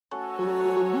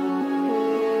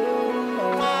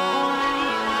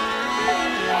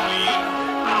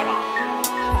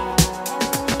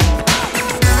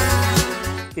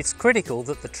It's critical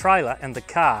that the trailer and the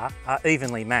car are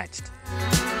evenly matched.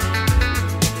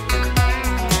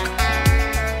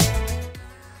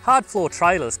 Hard floor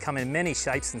trailers come in many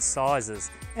shapes and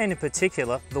sizes, and in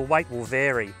particular the weight will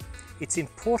vary. It's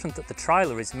important that the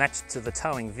trailer is matched to the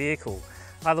towing vehicle,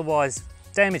 otherwise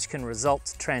damage can result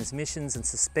to transmissions and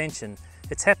suspension.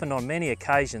 It's happened on many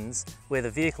occasions where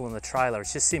the vehicle and the trailer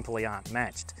just simply aren't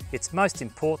matched. It's most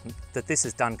important that this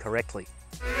is done correctly.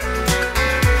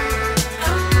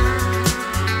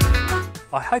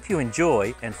 I hope you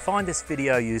enjoy and find this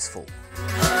video useful.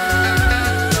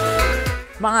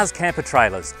 Mars Camper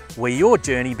Trailers, where your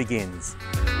journey begins.